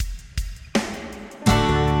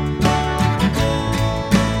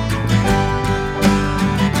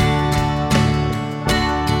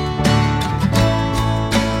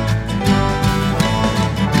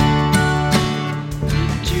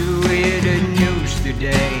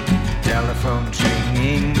yesterday. Telephone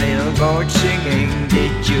ringing, billboard singing,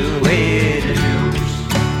 did you hear the news?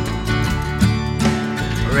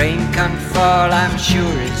 Rain can fall, I'm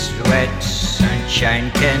sure it's wet.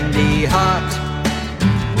 Sunshine can be hot,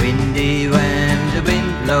 windy when the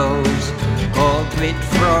wind blows, cold with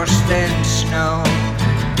frost and snow.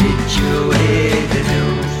 Did you hear the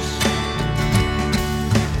news?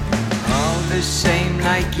 All the same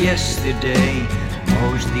like yesterday,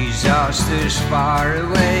 most disasters far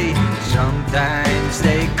away. Sometimes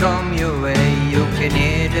they come your way, you can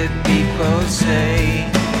hear the people say,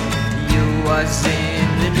 you was in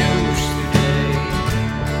the news today.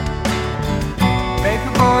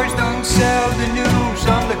 Paper boys don't sell the news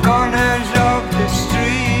on the corners of the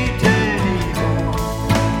street anymore.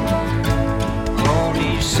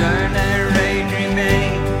 Only sun and rain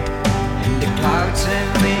remain, and the clouds and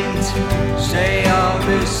wind say all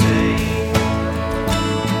the same.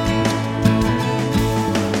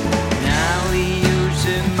 Now we use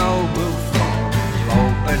a mobile phone to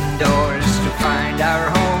open doors to find our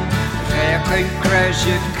home. If air can crash,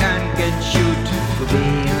 you can't get shoot. For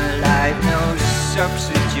being alive, no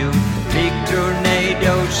substitute.